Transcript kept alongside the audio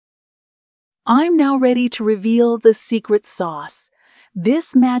I'm now ready to reveal the secret sauce.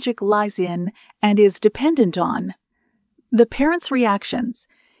 This magic lies in and is dependent on the parents' reactions.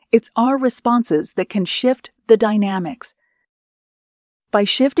 It's our responses that can shift the dynamics. By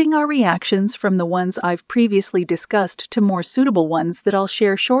shifting our reactions from the ones I've previously discussed to more suitable ones that I'll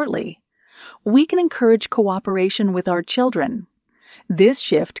share shortly, we can encourage cooperation with our children. This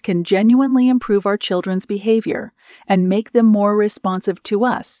shift can genuinely improve our children's behavior and make them more responsive to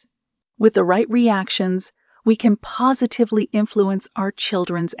us. With the right reactions, we can positively influence our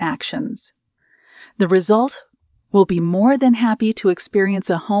children's actions. The result will be more than happy to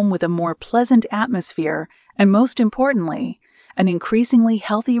experience a home with a more pleasant atmosphere and, most importantly, an increasingly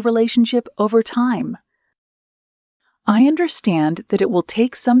healthy relationship over time. I understand that it will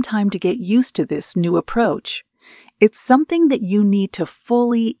take some time to get used to this new approach. It's something that you need to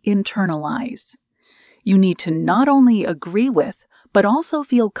fully internalize. You need to not only agree with, but also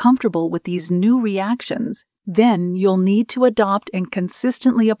feel comfortable with these new reactions. Then you'll need to adopt and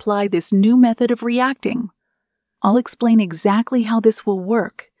consistently apply this new method of reacting. I'll explain exactly how this will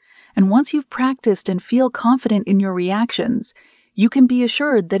work, and once you've practiced and feel confident in your reactions, you can be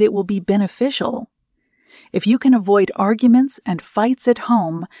assured that it will be beneficial. If you can avoid arguments and fights at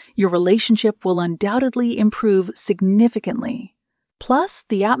home, your relationship will undoubtedly improve significantly. Plus,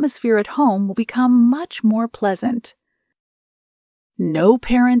 the atmosphere at home will become much more pleasant. No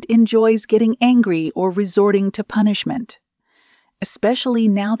parent enjoys getting angry or resorting to punishment, especially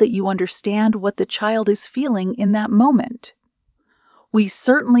now that you understand what the child is feeling in that moment. We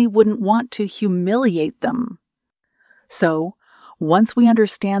certainly wouldn't want to humiliate them. So, once we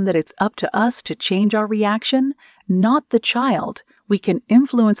understand that it's up to us to change our reaction, not the child, we can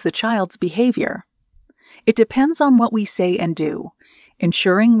influence the child's behavior. It depends on what we say and do,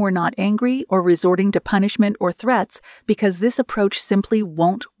 ensuring we're not angry or resorting to punishment or threats, because this approach simply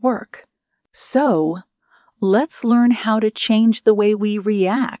won't work. So, let's learn how to change the way we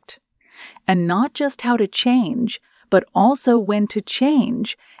react. And not just how to change, but also when to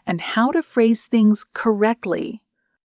change and how to phrase things correctly.